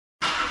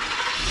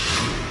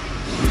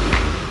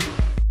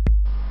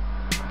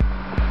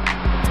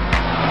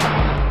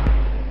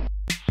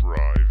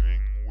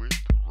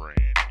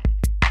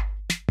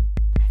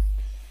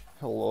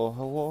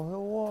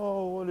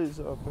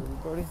up,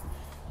 everybody?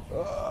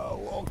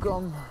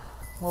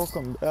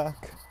 Welcome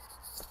back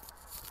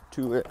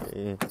to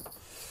a.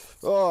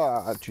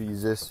 Oh,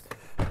 Jesus!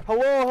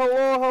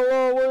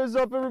 Hello! What is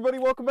up, everybody?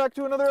 Welcome back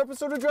to another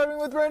episode of Driving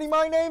with Randy.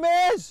 My name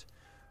is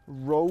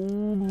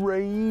Road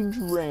Rage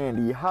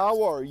Randy.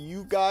 How are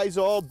you guys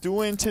all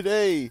doing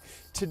today?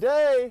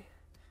 Today,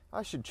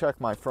 I should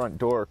check my front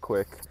door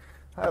quick.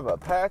 I have a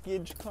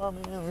package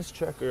coming in. Let's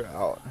check her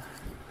out.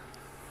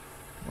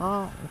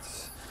 Well,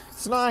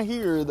 it's not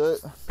here.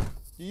 The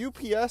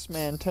UPS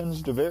man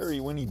tends to vary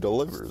when he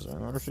delivers. I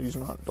know he's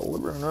not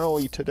delivering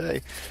early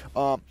today.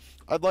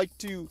 I'd like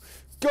to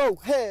go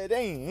ahead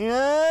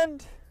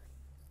and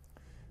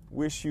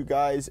wish you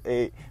guys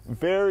a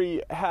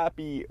very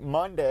happy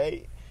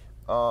Monday.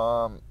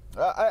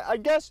 I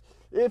guess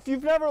if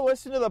you've never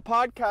listened to the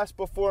podcast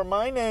before,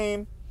 my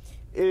name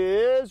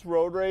is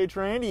Road Rage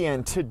Randy,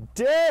 and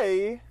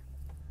today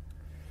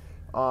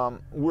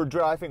we're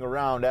driving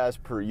around as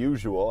per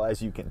usual,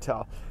 as you can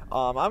tell.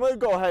 I'm going to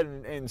go ahead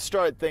and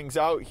start things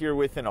out here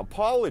with an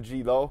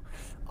apology, though.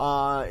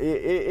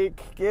 It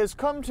has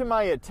come to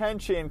my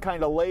attention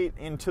kind of late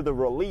into the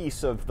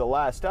release of the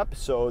last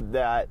episode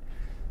that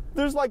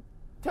there's like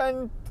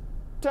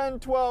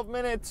 10-12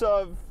 minutes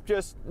of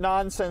just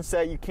nonsense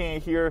that you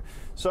can't hear.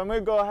 So I'm going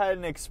to go ahead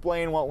and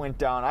explain what went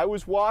down. I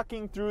was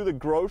walking through the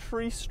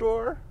grocery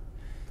store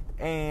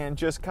and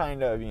just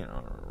kind of,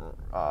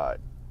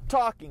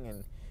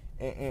 talking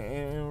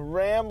and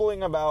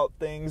rambling about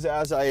things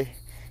as I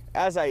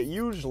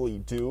usually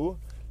do,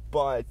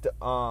 but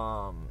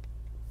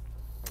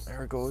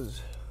there it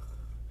goes.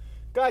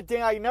 God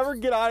dang, I never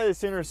get out of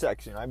this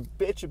intersection. I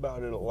bitch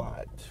about it a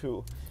lot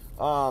too.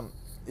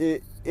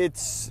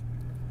 It's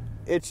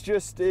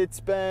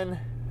been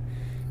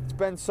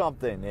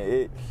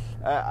something.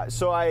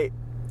 So I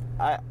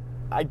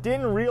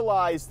didn't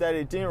realize that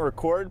it didn't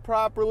record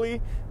properly,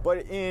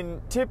 but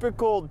in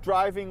typical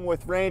Driving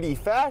with Randy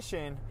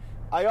fashion,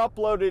 I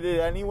uploaded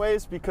it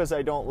anyways because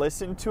I don't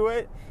listen to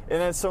it.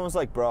 And then someone's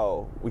like,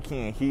 bro, we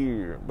can't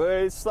hear. But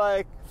it's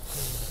like,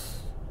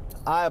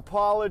 I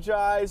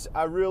apologize.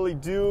 I really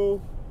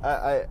do.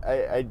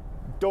 I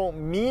don't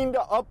mean to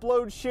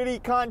upload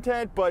shitty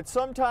content, but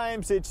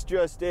sometimes it's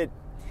just, it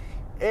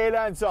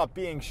ends up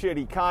being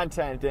shitty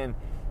content, and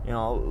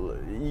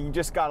you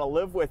just gotta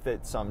live with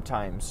it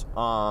sometimes.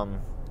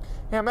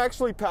 I'm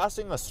actually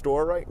passing a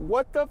store right.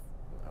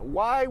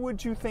 Why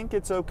would you think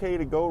it's okay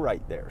to go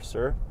right there,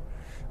 sir?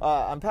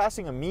 I'm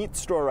passing a meat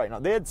store right now.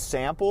 They had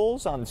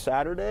samples on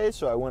Saturday,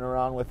 so I went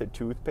around with a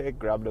toothpick,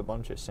 grabbed a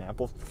bunch of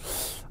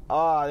samples.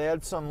 They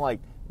had some like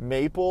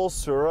maple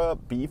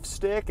syrup beef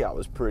stick. That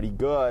was pretty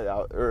good.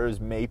 Or it was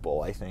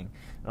maple, I think.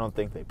 I don't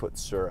think they put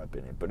syrup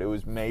in it, but it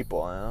was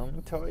maple, and I'm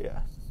gonna tell you,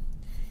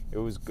 it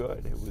was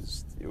good.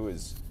 It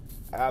was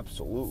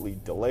absolutely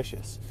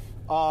delicious.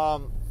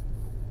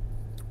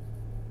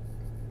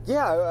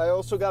 Yeah, I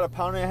also got a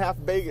pound and a half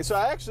of bacon. So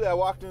I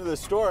walked into the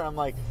store and I'm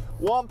like,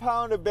 1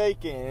 pound of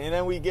bacon, and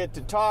then we get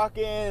to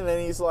talking, and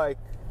then he's like,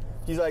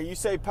 you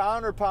say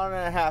pound or pound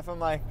and a half? I'm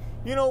like,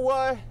 you know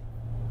what?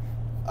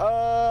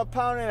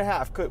 Pound and a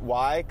half.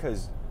 Why?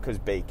 Because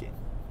bacon.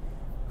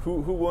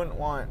 Who wouldn't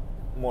want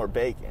more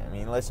bacon? I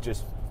mean, let's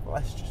just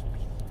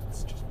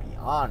be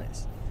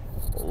honest.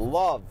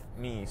 Love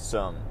me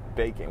some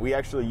bacon. We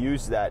actually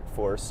used that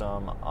for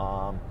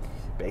some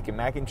bacon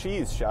mac and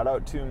cheese. Shout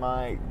out to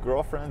my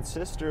girlfriend's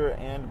sister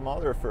and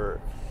mother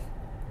for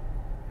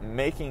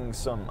making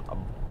some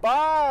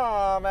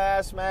bomb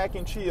ass mac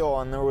and cheese.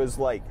 And there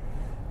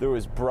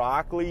was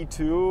broccoli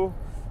too.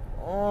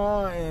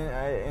 Oh,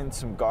 and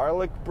some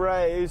garlic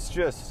bread. It's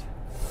just,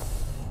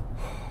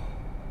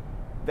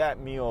 that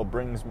meal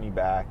brings me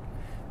back.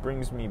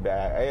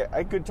 I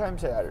had good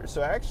times Saturday.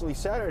 So actually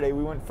Saturday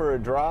we went for a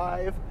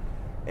drive,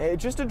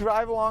 just a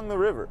drive along the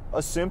river.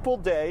 A simple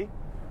day,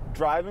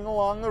 driving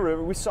along the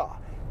river. We saw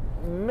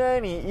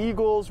many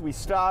eagles. We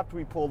stopped,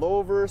 we pulled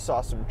over,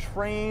 saw some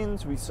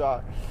trains, we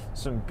saw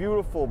some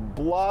beautiful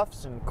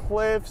bluffs and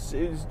cliffs.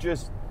 It was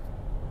just,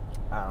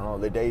 I don't know,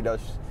 the day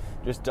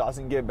just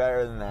doesn't get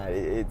better than that.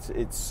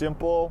 It's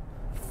simple,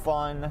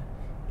 fun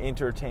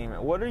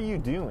entertainment. What are you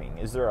doing?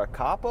 Is there a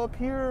cop up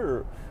here?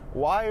 Or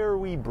why are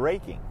we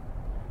braking?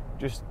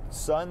 Just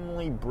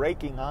suddenly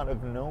braking out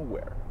of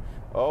nowhere.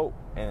 Oh,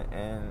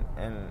 and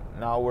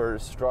now we're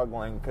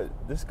struggling because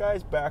this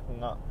guy's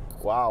backing up.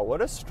 Wow,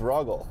 what a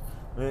struggle.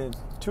 I mean,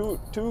 two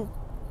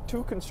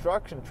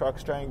construction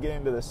trucks trying to get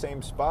into the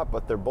same spot,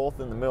 but they're both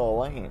in the middle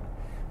lane.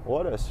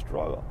 What a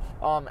struggle.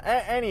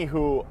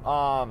 Anywho,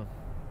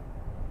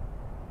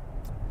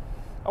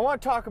 I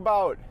want to talk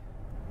about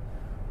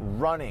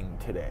running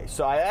today.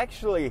 So I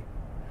actually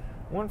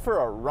went for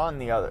a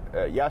run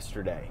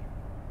yesterday.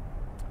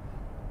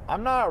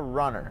 I'm not a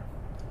runner,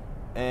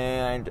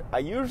 and I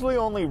usually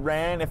only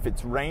ran if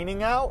it's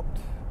raining out.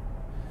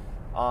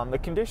 The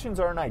conditions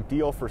aren't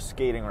ideal for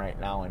skating right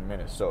now in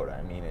Minnesota.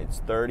 I mean, it's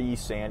 30,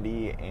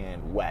 sandy,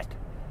 and wet.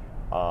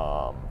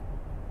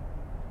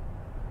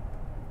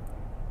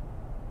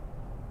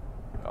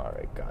 all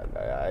right, God,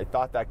 I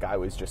thought that guy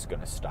was just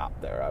going to stop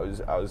there. I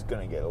was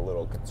going to get a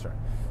little concerned.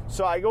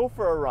 So I go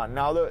for a run.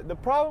 Now, the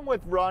problem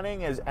with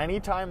running is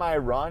anytime I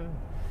run,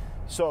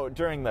 so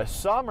during the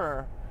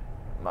summer,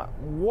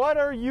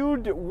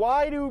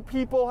 why do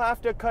people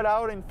have to cut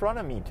out in front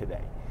of me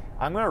today?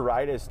 I'm going to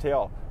ride his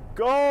tail.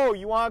 Go!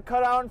 You want to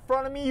cut out in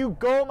front of me? You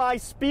go my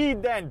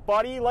speed then,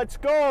 buddy. Let's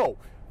go!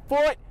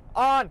 Foot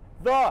on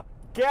the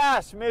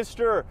gas,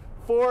 Mr.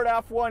 Ford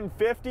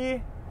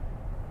F-150.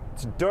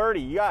 It's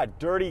dirty. You got a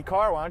dirty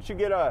car. Why don't you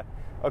get a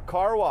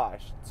car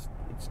wash?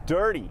 It's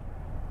dirty.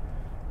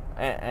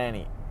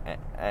 Anyways,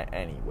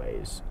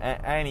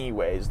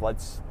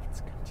 let's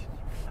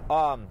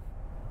continue.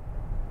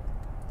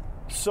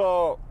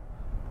 So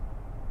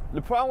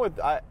the problem with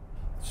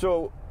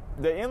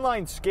the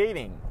inline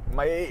skating,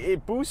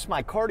 it boosts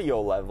my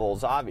cardio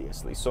levels,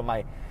 obviously. So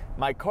my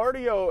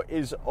cardio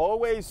is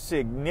always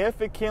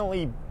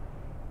significantly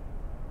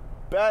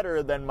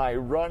better than my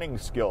running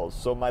skills.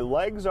 So my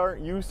legs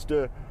aren't used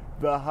to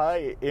the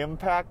high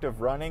impact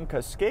of running,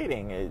 because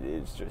skating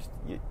is just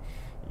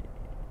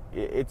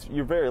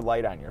you're very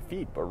light on your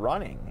feet, but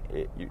running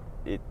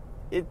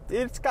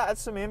it's got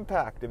some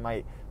impact, and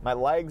my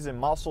legs and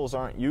muscles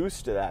aren't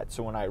used to that.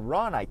 So when I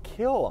run, I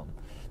kill them.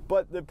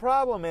 But the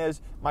problem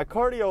is my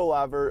cardio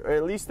level, or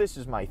at least this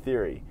is my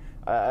theory,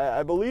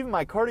 I believe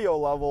my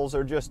cardio levels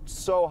are just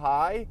so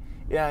high,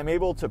 and I'm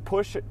able to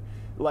push it.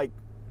 Like,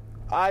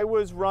 I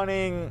was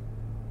running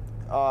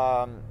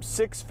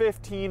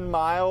 6:15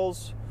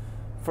 miles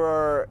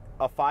for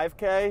a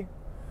 5K,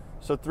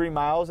 so 3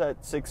 miles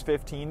at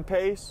 6:15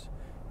 pace,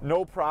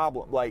 no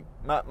problem. Like,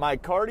 my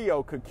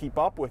cardio could keep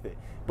up with it.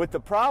 But the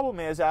problem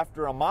is,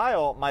 after a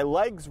mile, my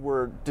legs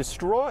were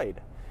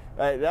destroyed.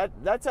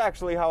 That's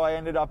actually how I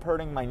ended up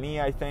hurting my knee,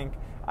 I think.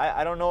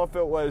 I don't know if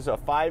it was a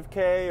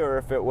 5K or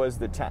if it was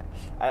the 10.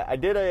 I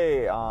did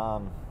a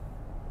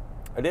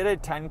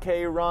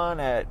 10K run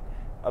at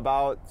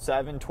about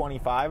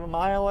 7:25 a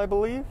mile, I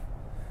believe.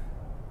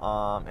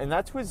 And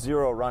that's with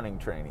zero running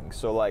training.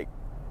 So, like,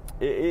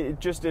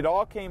 it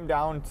all came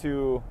down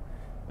to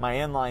my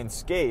inline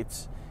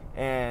skates,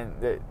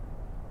 and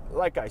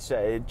like I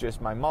said,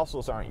 my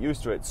muscles aren't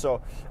used to it.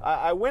 So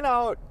I went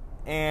out,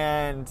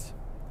 and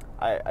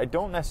I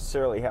don't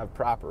necessarily have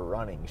proper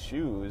running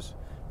shoes,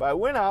 but I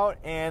went out,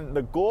 and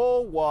the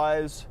goal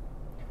was,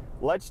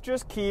 let's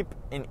just keep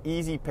an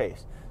easy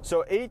pace.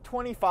 So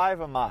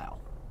 8:25 a mile.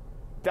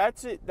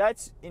 That's it.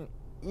 That's an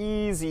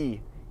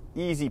easy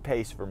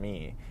pace for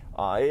me.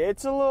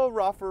 It's a little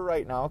rougher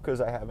right now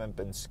because I haven't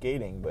been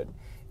skating, but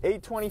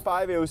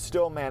 8:25, it was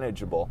still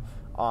manageable.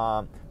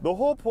 The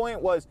whole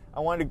point was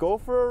I wanted to go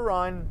for a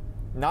run,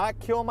 not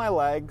kill my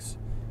legs,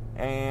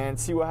 and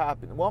see what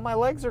happened. Well, my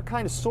legs are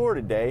kind of sore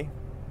today.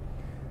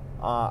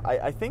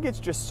 I think it's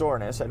just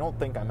soreness. I don't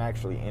think I'm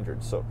actually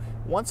injured. So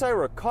once I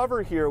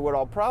recover here, what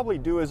I'll probably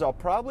do is I'll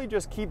probably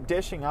just keep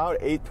dishing out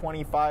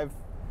 8:25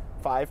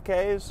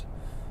 5Ks,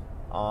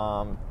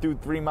 do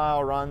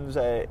 3-mile runs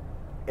at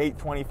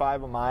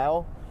 8:25 a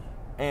mile,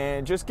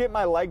 and just get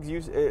my legs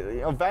used.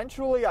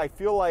 Eventually, I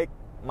feel like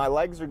my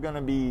legs are going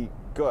to be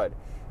good.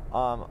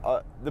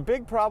 The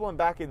big problem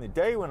back in the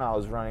day when I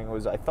was running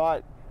was I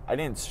thought I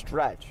didn't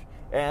stretch,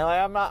 and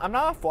I'm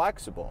not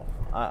flexible.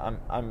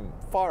 I'm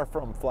far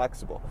from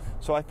flexible.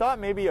 So I thought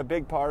maybe a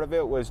big part of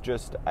it was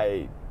just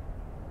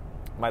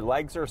my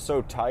legs are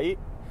so tight,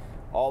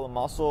 all the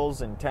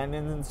muscles and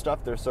tendons and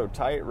stuff, they're so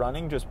tight.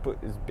 Running just put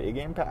this big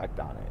impact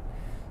on it.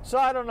 So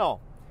I don't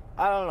know.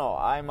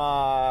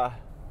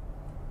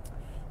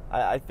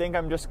 I think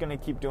I'm just gonna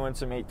keep doing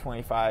some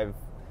 8:25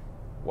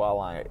 while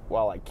I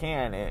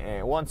can,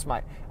 and once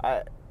my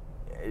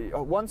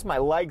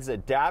legs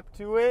adapt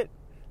to it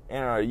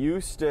and are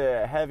used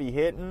to heavy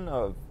hitting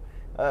of,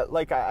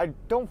 like, I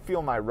don't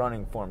feel my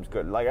running form's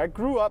good. Like, I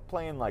grew up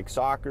playing like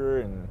soccer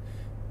and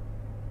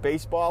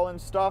baseball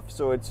and stuff,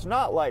 so it's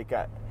not like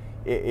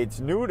it's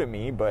new to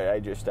me, but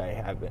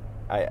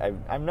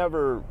I've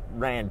never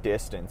ran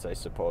distance, I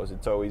suppose.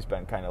 It's always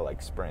been kind of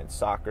like sprint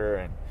soccer,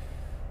 and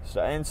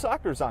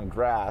soccer's on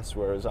grass,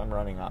 whereas I'm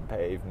running on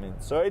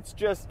pavement. So it's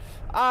just,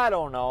 I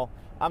don't know.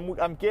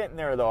 I'm getting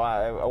there though.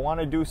 I want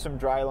to do some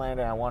dry land,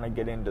 and I want to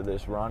get into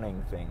this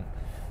running thing,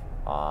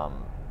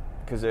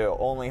 because it'll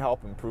only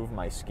help improve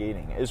my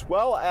skating, as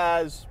well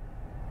as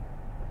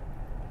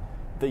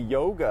the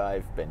yoga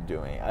I've been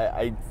doing.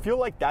 I feel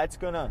like that's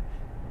gonna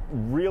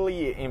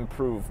really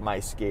improve my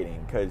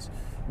skating, because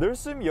there's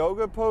some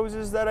yoga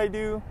poses that I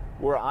do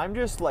where I'm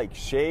just like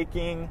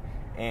shaking,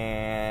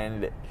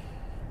 and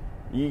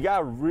you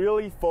gotta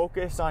really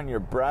focus on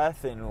your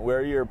breath and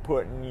where you're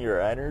putting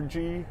your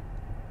energy.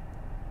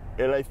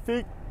 And I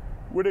think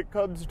when it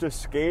comes to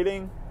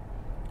skating,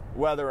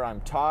 whether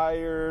I'm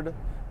tired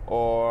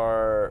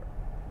or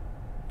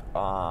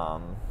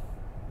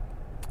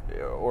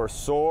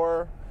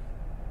sore,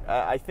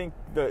 I think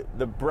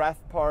the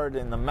breath part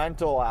and the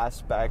mental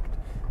aspect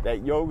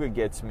that yoga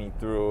gets me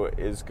through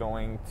is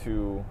going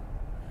to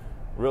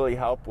really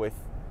help with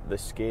the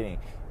skating.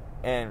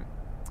 And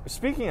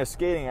speaking of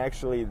skating,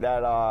 actually,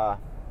 that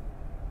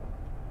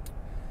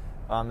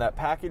That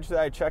package that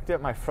I checked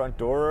at my front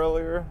door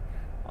earlier,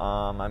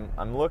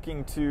 I'm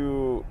looking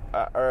to,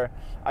 so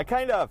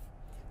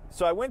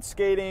I went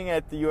skating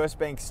at the US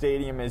Bank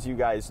Stadium, as you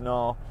guys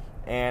know,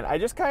 and I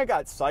just kind of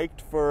got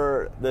psyched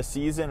for the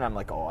season. I'm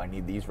like, oh, I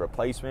need these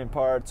replacement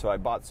parts. So I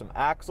bought some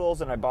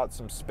axles and I bought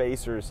some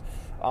spacers.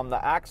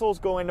 The axles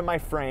go into my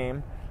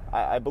frame.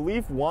 I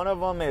believe one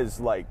of them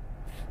is like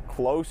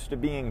close to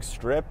being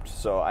stripped,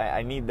 so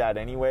I need that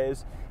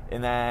anyways.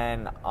 And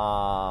then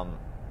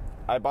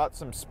I bought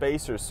some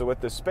spacers. So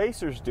what the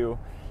spacers do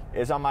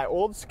is, on my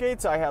old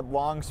skates I had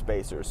long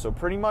spacers. So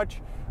pretty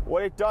much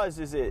what it does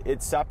is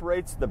it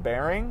separates the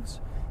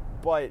bearings.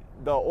 But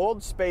the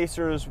old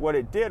spacers, what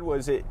it did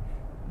was the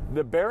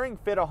bearing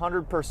fit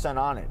 100%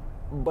 on it.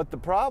 But the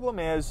problem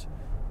is,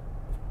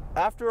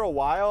 after a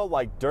while,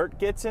 like, dirt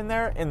gets in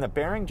there and the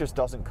bearing just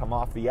doesn't come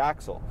off the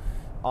axle.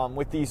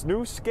 With these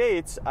new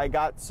skates, I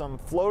got some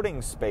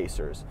floating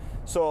spacers.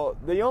 So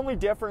the only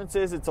difference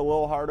is it's a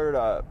little harder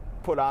to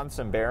put on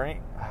some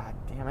bearing. Ah,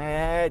 damn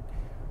it.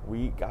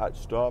 We got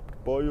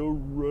stopped by a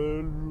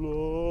red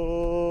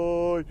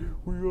light.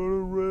 We got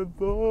a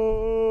red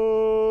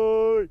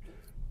light.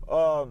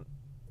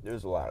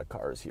 There's a lot of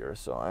cars here,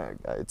 so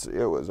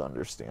it was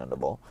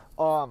understandable.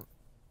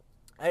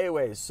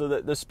 Anyways, so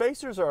the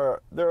spacers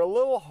they're a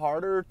little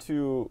harder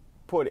to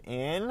put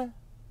in,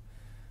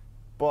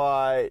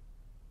 but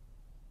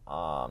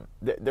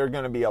they're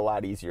going to be a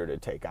lot easier to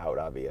take out,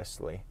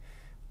 obviously.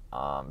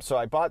 So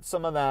I bought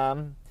some of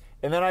them,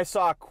 and then I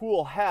saw a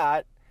cool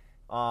hat.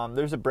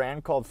 There's a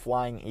brand called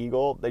Flying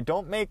Eagle. They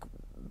don't make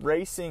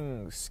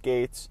racing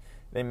skates.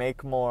 They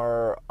make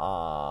more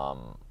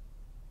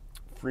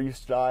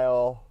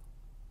freestyle,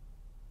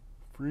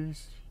 free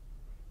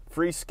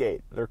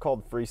skate. They're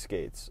called free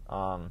skates.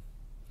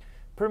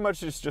 Pretty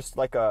much it's just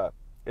like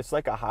it's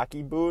like a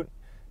hockey boot,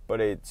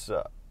 but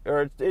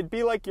it'd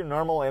be like your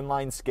normal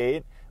inline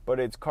skate, but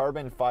it's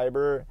carbon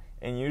fiber,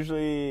 and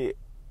usually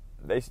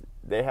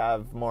they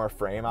have more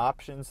frame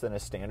options than a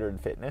standard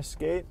fitness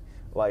skate.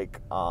 Like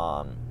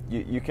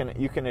you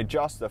can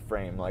adjust the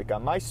frame. Like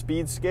on my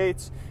speed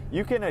skates,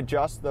 you can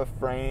adjust the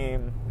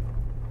frame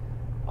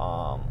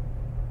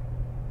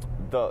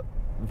the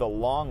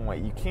long way.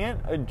 You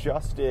can't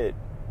adjust it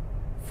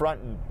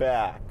front and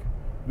back.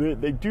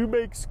 They do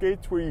make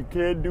skates where you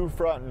can do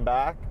front and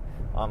back.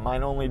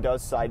 Mine only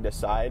does side to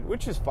side,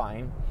 which is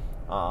fine.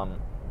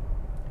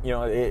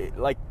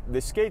 Like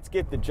the skates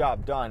get the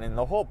job done, and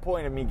the whole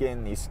point of me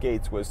getting these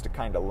skates was to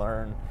kind of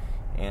learn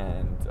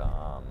and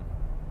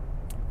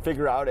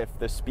figure out if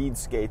the speed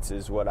skates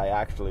is what I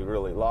actually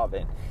really love.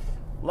 And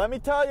let me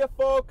tell you,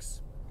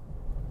 folks,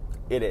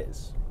 it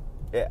is.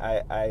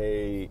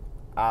 I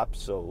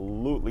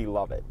absolutely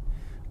love it.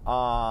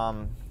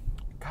 God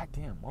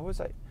damn, what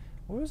was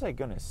I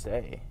gonna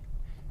say?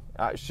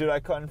 Should I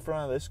cut in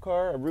front of this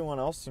car? Everyone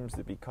else seems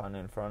to be cutting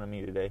in front of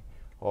me today.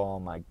 Oh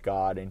my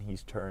god, and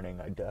he's turning.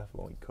 I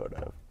definitely could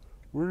have.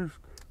 We're just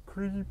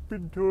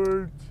creeping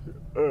towards.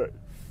 Alright.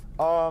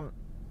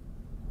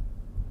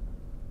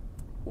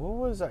 What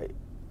was I?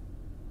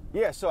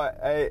 Yeah, so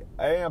I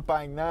ended up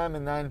buying them,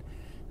 and then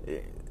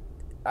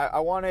I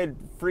wanted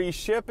free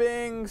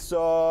shipping,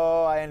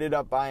 so I ended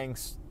up buying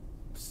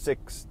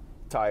 6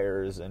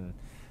 tires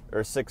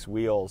or 6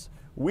 wheels.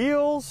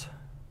 Wheels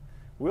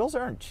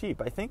aren't cheap.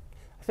 I think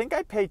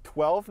I pay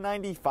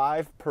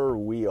 $12.95 per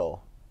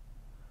wheel,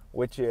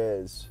 which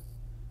is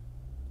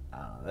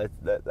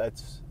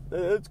that's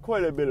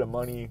quite a bit of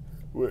money.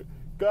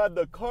 God,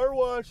 the car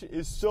wash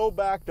is so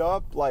backed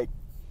up. Like,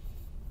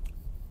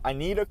 I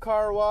need a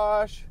car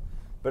wash,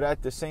 but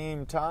at the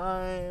same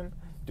time,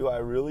 do I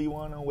really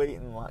want to wait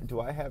in line? Do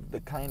I have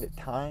the kind of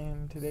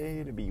time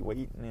today to be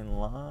waiting in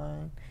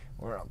line?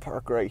 We're gonna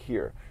park right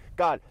here.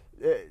 God,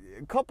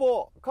 a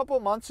couple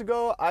months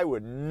ago, I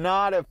would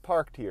not have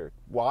parked here.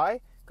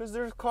 Why? Because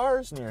there's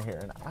cars near here,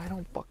 and I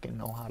don't fucking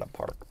know how to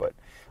park, but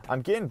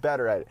I'm getting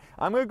better at it.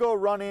 I'm gonna go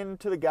run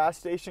into the gas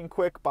station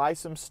quick, buy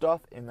some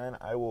stuff, and then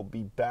I will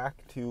be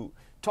back to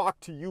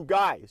talk to you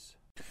guys.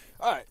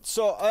 All right,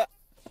 so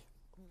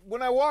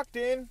when I walked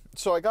in,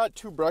 so I got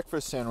 2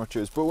 breakfast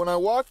sandwiches, but when I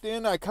walked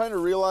in, I kind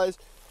of realized,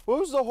 what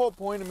was the whole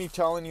point of me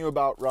telling you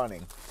about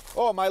running?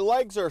 Oh, my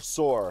legs are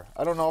sore.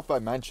 I don't know if I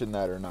mentioned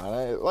that or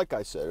not. Like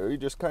I said, I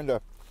just kind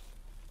of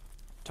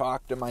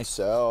talked to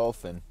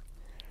myself, and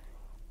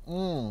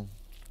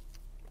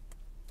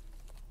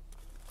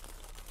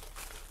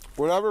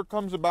whatever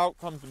comes about,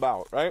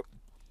 right?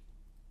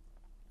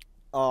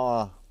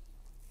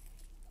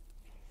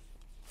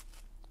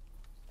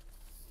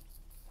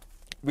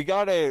 We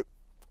got a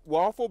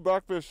waffle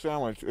breakfast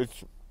sandwich.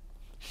 It's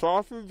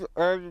sausage,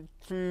 egg,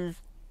 cheese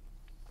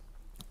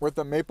with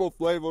a maple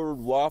flavored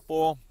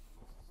waffle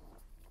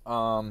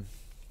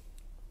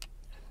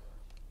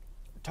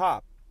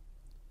top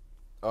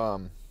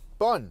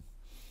bun.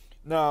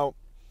 Now,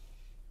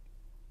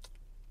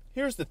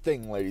 here's the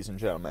thing, ladies and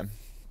gentlemen.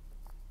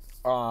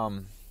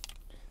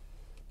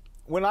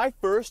 When I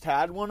first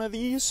had one of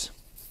these,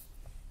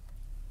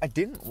 I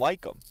didn't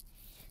like them.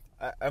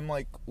 I'm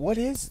like, what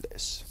is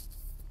this?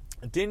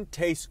 It didn't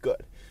taste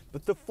good.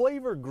 but the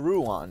flavor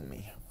grew on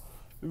me.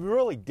 It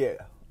really did.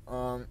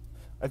 I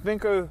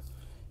think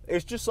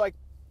it's just like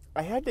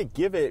I had to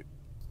give it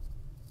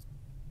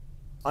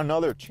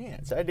another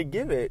chance. I had to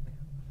give it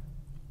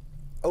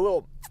a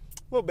little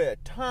bit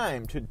of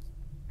time to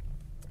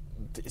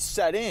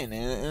set in,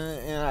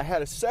 and I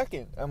had a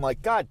second. I'm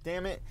like, God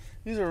damn it,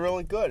 these are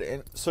really good.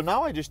 And so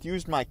now I just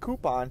used my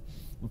coupon,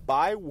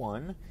 buy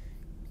one,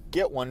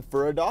 get one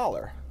for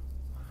 $1.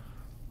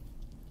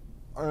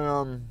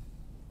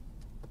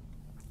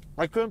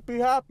 I couldn't be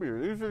happier.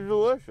 These are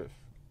delicious.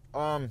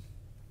 What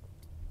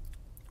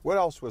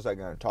else was I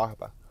going to talk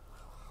about?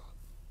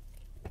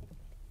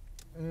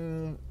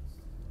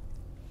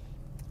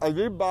 I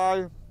did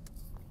buy.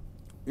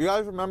 You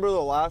guys remember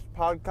the last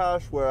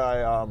podcast where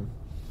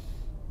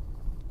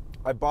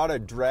I bought a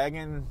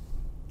dragon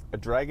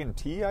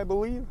tea, I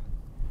believe.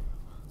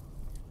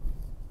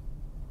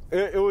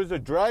 It was a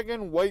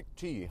dragon white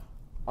tea,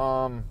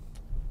 and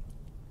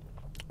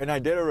I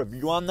did a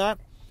review on that.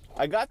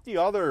 I got the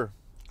other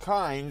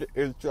kind.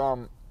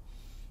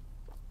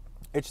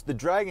 It's the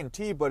dragon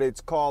tea, but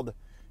it's called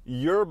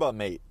Yerba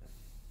Mate.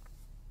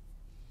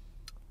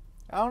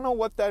 I don't know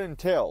what that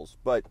entails,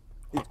 but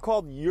it's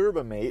called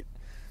Yerba Mate.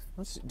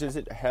 Does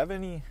it have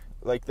any,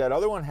 like that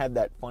other one had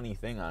that funny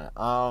thing on it?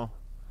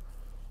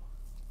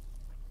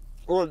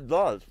 Well, it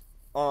does.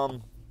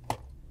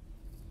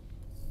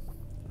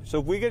 So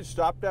if we get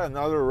stopped at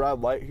another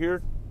red light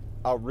here,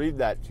 I'll read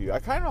that to you. I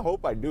kind of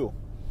hope I do.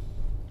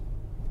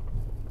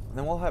 And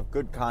then we'll have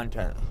good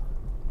content.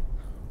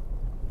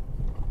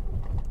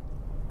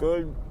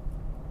 Good.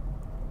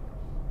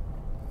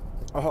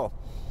 Oh,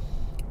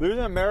 there's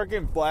an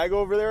American flag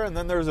over there, and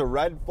then there's a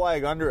red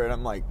flag under it.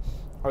 I'm like,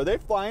 are they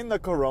flying the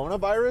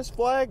coronavirus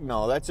flag?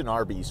 No, that's an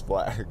Arby's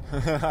flag.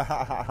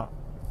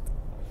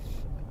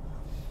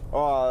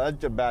 Oh,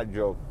 that's a bad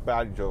joke.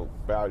 Bad joke.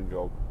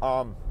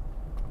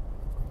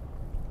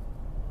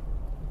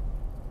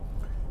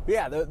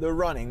 Yeah, the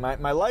running.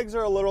 My legs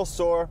are a little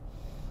sore,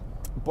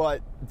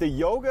 but the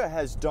yoga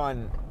has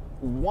done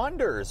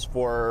wonders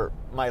for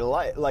my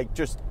life. Like,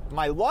 just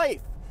my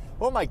life.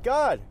 Oh my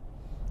God.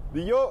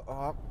 The yoga.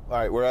 All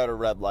right, we're at a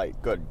red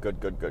light. Good.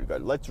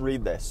 Let's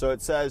read this. So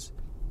it says,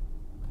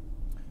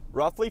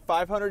 roughly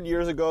 500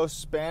 years ago,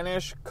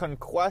 Spanish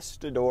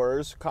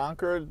conquistadors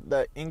conquered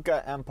the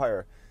Inca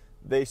Empire.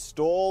 They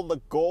stole the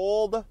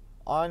gold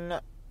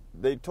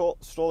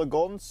stole the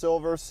gold and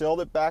silver, sailed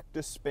it back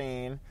to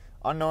Spain.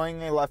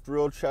 Unknowingly left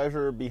real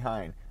treasure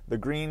behind. The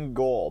green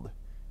gold,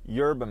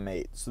 yerba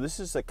mate. So this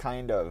is a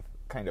kind of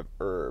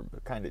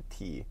herb, kind of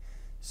tea.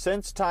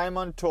 Since time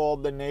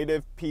untold, the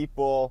native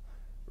people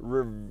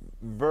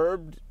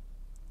revered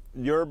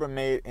yerba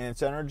mate and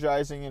its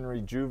energizing and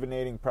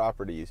rejuvenating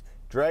properties.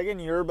 Dragon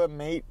yerba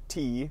mate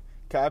tea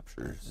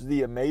captures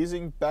the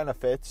amazing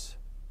benefits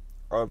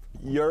of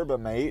yerba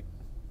mate.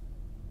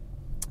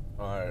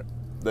 All right.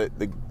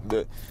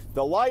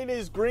 The light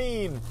is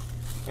green,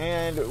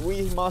 and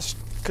we must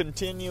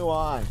continue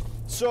on.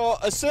 So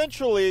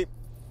essentially,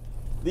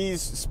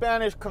 these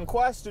Spanish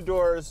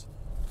conquistadors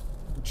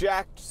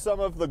jacked some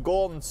of the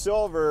gold and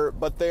silver,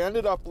 but they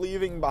ended up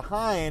leaving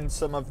behind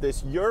some of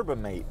this yerba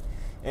mate.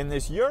 And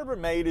this yerba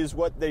mate is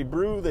what they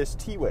brew this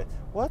tea with.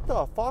 What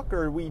the fuck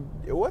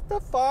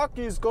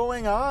is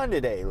going on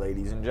today,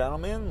 ladies and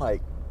gentlemen?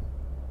 Like,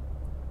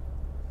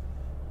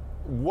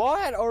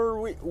 what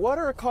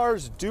are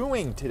cars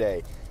doing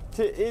today?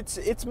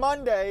 It's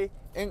Monday,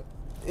 and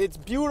it's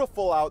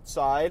beautiful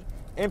outside,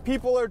 and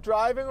people are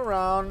driving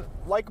around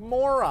like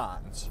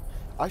morons.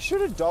 I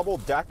should have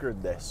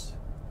double-deckered this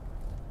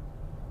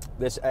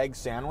egg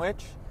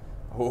sandwich.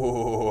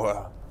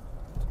 Ooh.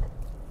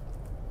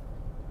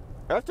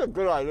 That's a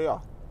good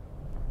idea.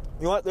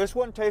 You know what? This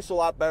one tastes a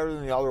lot better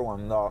than the other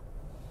one, though.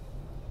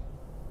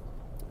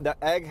 The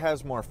egg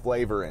has more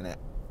flavor in it.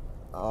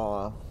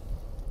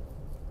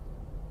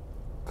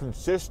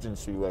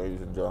 Consistency,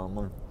 ladies and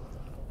gentlemen.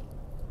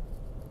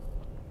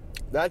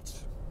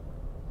 That's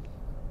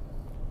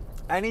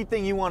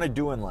anything you want to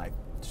do in life.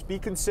 Just be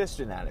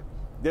consistent at it.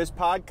 This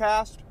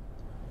podcast,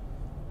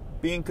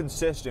 being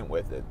consistent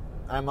with it.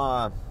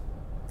 I'm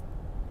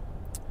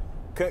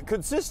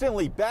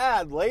consistently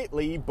bad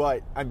lately,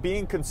 but I'm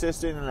being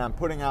consistent and I'm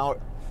putting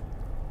out,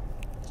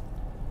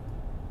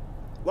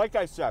 like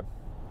I said,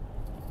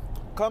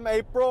 come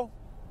April,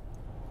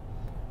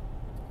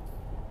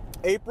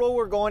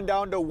 we're going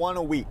down to one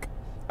a week.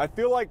 I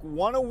feel like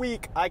one a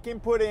week I can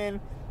put in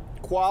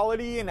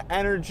quality and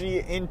energy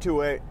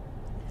into it,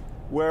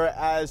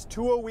 whereas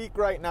 2 a week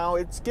right now,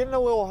 it's getting a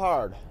little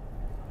hard.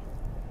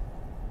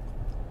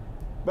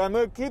 But I'm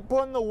going to keep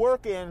putting the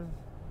work in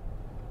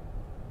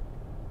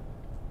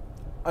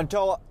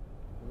until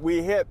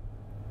we hit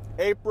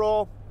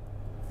April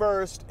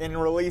 1st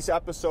and release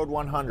episode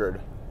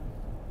 100.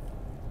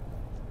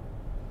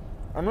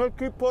 I'm going to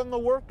keep putting the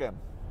work in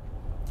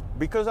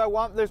because I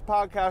want this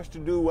podcast to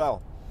do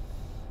well.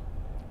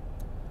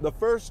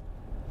 There's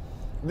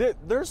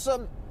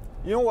some,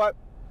 you know what?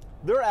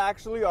 There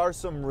actually are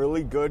some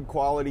really good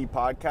quality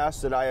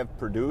podcasts that I have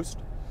produced,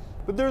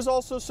 but there's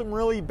also some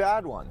really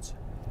bad ones.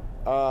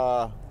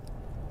 I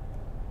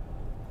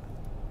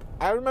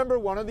remember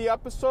one of the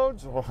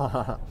episodes.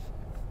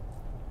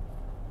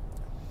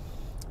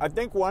 I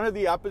think one of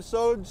the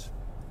episodes,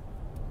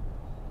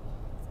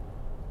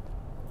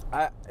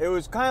 it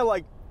was kind of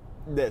like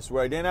this,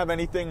 where I didn't have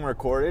anything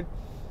recorded,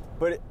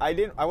 but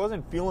I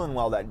wasn't feeling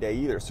well that day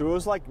either. So it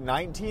was like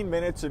 19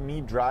 minutes of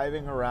me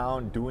driving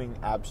around doing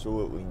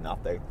absolutely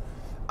nothing.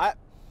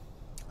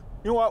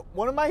 You know what?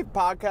 One of my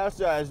podcasts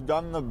that has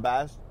done the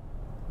best,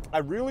 I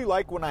really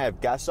like when I have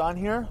guests on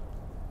here.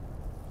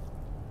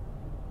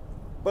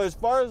 But as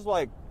far as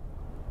like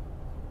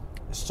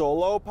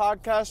solo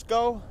podcasts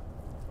go,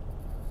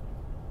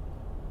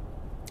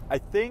 I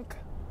think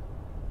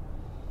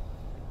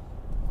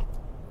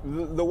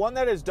the one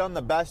that has done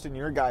the best in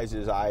your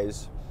guys'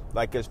 eyes,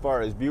 like as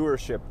far as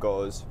viewership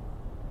goes,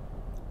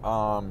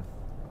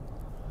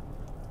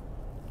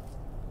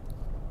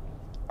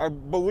 I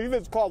believe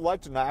it's called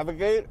Let's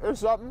Navigate or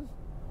something.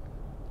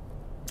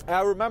 And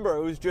I remember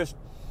it was just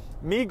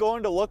me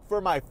going to look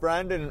for my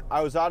friend, and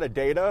I was out of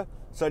data,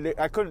 so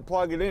I couldn't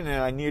plug it in,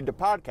 and I needed to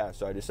podcast,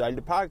 so I decided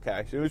to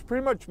podcast. It was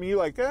pretty much me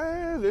like,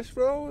 this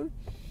road.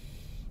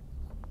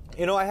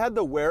 You know, I had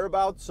the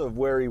whereabouts of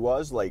where he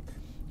was, like,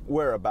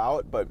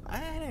 whereabout, but I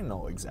didn't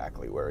know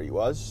exactly where he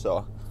was,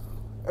 so...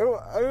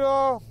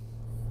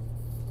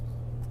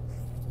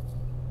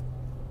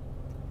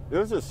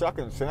 There's a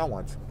second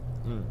sandwich.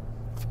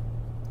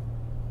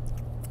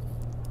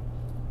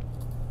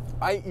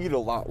 I eat a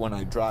lot when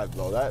I drive,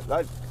 though.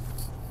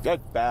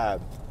 That's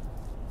bad.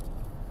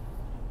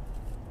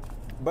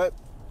 But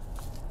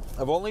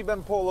I've only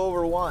been pulled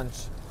over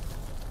once,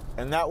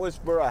 and that was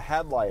for a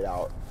headlight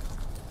out.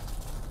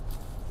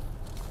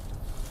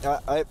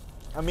 I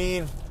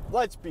mean,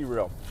 let's be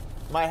real.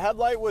 My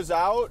headlight was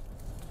out,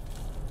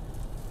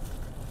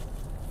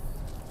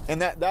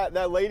 and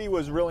that lady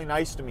was really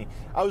nice to me.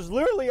 I was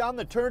literally on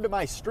the turn to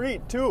my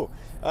street, too.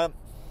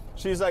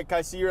 She's like, "Can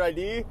I see your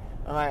ID?"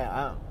 I'm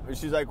like,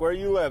 she's like, "Where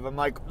you live?" I'm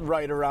like,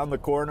 "Right around the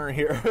corner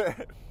here."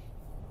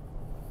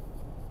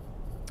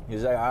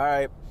 He's like, "All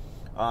right,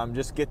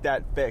 just get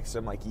that fixed."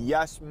 I'm like,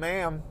 "Yes,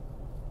 ma'am."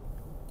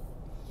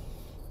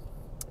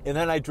 And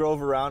then I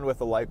drove around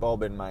with a light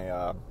bulb in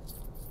my...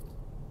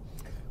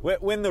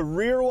 When the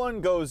rear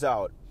one goes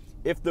out,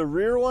 if the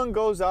rear one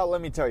goes out, let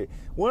me tell you,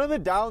 one of the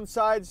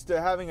downsides to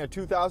having a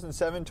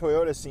 2007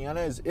 Toyota Sienna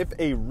is if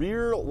a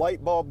rear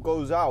light bulb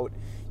goes out,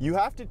 you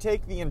have to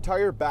take the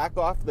entire back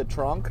off the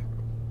trunk.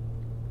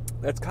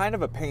 That's kind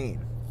of a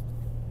pain.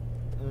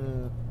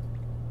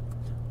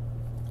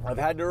 I've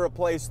had to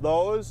replace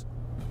those.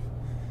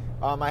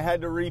 I had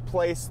to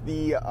replace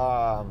the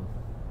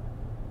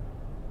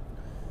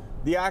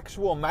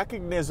actual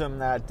mechanism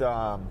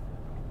that...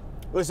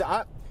 listen,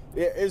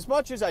 as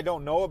much as I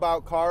don't know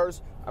about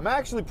cars, I'm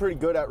actually pretty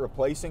good at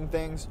replacing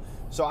things.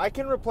 So I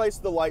can replace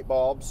the light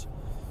bulbs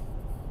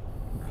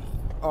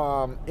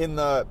in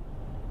the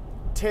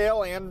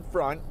tail and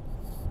front.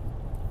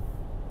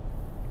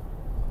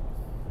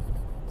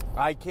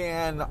 I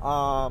can,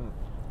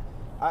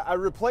 I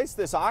replaced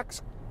this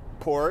aux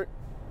port.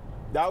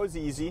 That was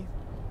easy.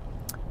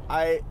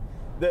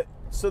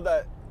 So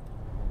the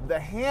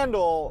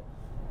handle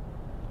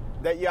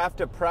that you have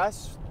to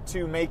press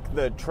to make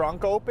the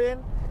trunk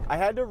open, I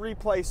had to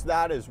replace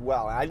that as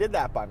well. I did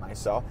that by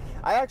myself.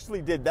 I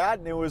actually did that,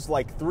 and it was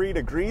like 3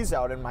 degrees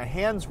out, and my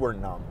hands were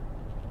numb.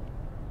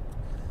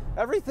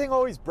 Everything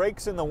always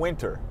breaks in the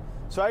winter.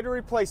 So I had to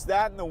replace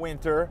that in the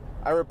winter.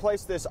 I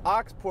replaced this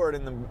aux port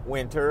in the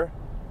winter.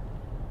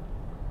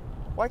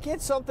 Why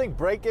can't something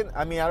break in?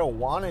 I mean, I don't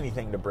want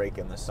anything to break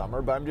in the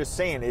summer, but I'm just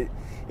saying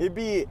it'd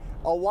be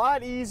a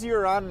lot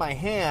easier on my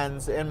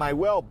hands and my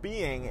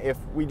well-being if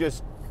we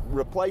just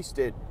replaced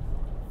it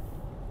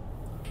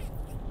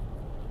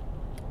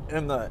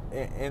in the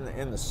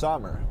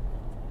summer.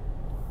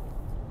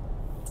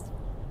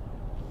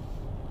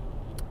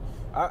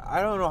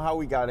 I don't know how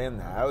we got in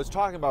that. I was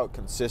talking about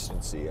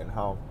consistency and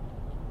how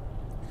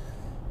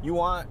you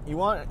want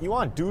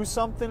to do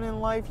something in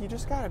life, you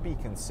just got to be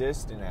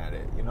consistent at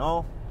it, you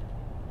know?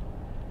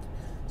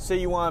 Say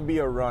you want to be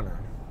a runner.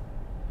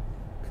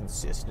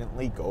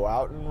 Consistently go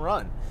out and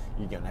run.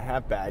 You're going to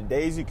have bad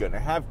days, you're going to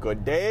have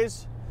good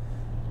days.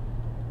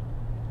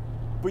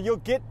 But you'll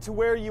get to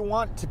where you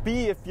want to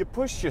be if you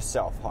push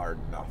yourself hard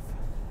enough.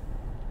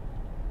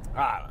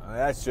 I don't know,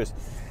 that's just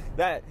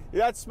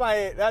that's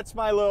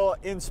my little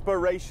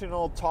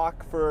inspirational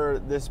talk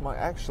for this month.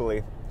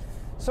 Actually,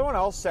 someone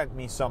else sent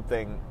me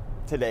something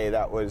today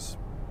that was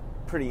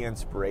pretty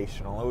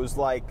inspirational. It was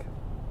like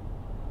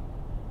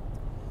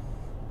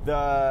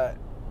the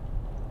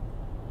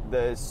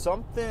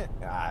something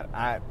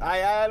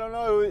I don't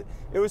know.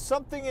 It was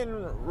something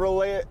in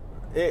relate.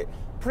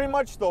 Pretty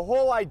much the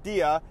whole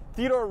idea.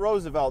 Theodore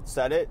Roosevelt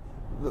said it.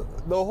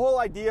 The whole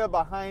idea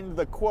behind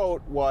the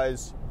quote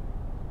was,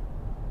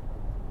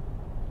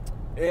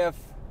 if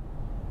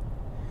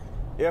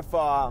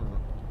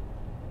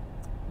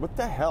what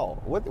the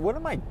hell? What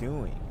am I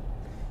doing?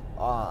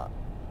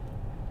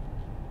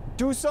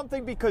 Do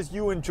something because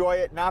you enjoy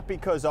it, not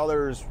because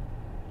others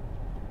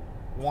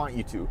want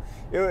you to.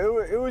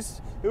 It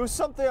was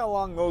something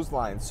along those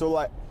lines. So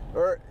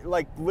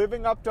like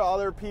living up to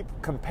other people,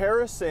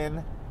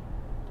 comparison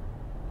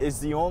is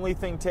the only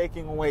thing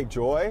taking away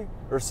joy,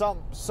 or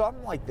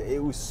something like that. It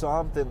was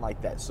something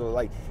like that. So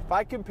like if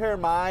I compare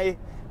my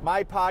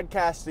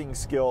podcasting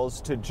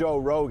skills to Joe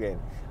Rogan,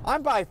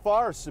 I'm by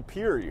far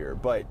superior,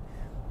 but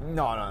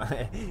no.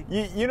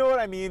 you know what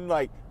I mean?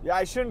 Like,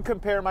 I shouldn't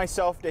compare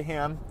myself to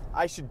him.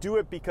 I should do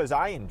it because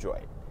I enjoy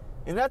it.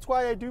 And that's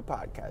why I do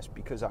podcasts,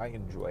 because I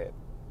enjoy it.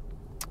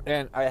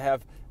 And I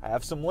have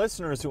some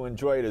listeners who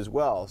enjoy it as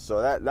well.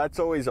 So that's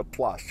always a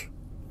plus.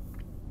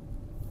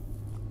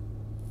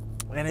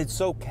 And it's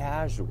so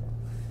casual.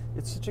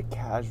 It's such a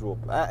casual.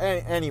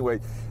 Anyway,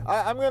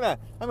 I'm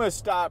gonna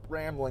stop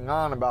rambling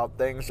on about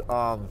things.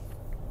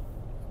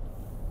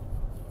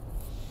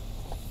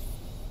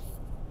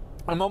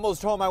 I'm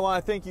almost home. I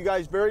want to thank you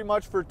guys very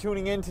much for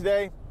tuning in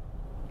today.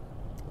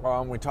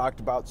 We talked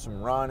about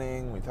some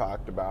running. We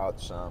talked about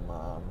some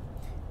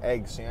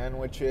egg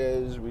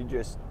sandwiches.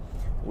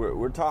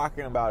 We're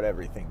talking about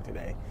everything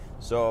today.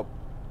 So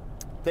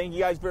thank you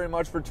guys very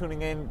much for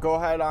tuning in. Go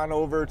ahead on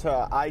over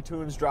to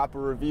iTunes, drop a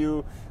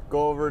review.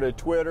 Go over to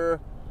Twitter.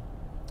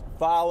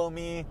 Follow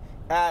me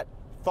at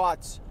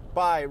Thoughts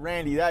by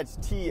Randy. That's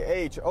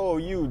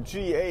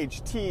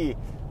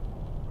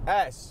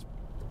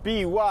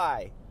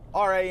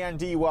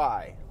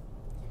THOUGHTSBYRANDY.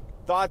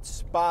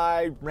 Thoughts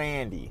by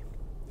Randy.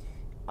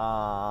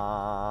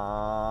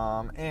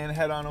 And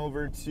head on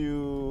over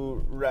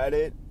to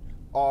Reddit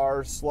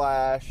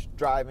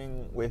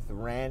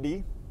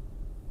r/drivingwithrandy.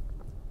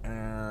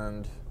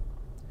 And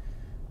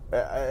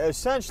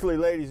essentially,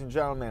 ladies and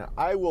gentlemen,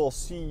 I will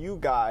see you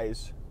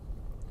guys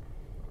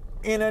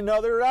in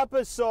another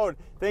episode.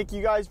 Thank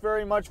you guys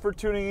very much for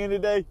tuning in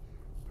today.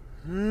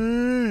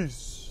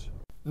 Peace.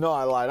 No,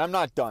 I lied. I'm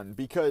not done,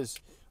 because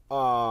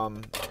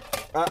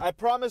I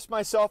promised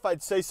myself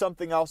I'd say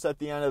something else at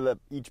the end of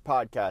each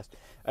podcast.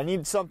 I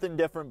need something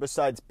different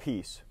besides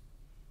peace.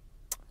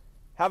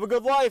 Have a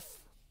good life.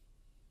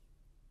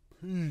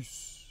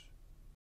 Peace.